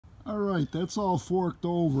All right, that's all forked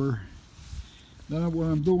over. Then what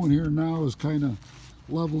I'm doing here now is kind of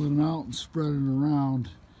leveling it out and spreading it around.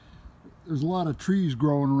 There's a lot of trees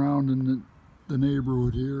growing around in the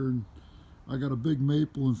neighborhood here, and I got a big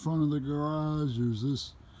maple in front of the garage.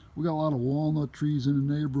 We got a lot of walnut trees in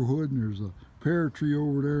the neighborhood, and there's a pear tree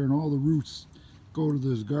over there, and all the roots go to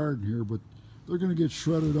this garden here, but they're going to get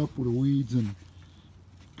shredded up with the weeds and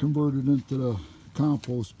converted into the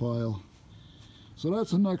compost pile. So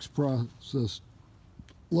that's the next process.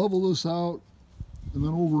 Level this out, and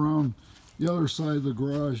then over on the other side of the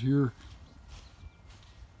garage here,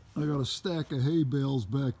 I got a stack of hay bales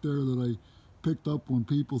back there that I picked up when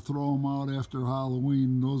people throw them out after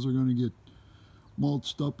Halloween. Those are going to get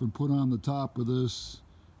mulched up and put on the top of this.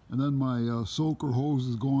 And then my soaker hose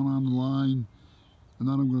is going on the line, and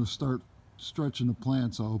then I'm going to start stretching the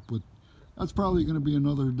plants out. But that's probably going to be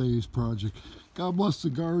another day's project. God bless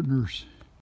the gardeners.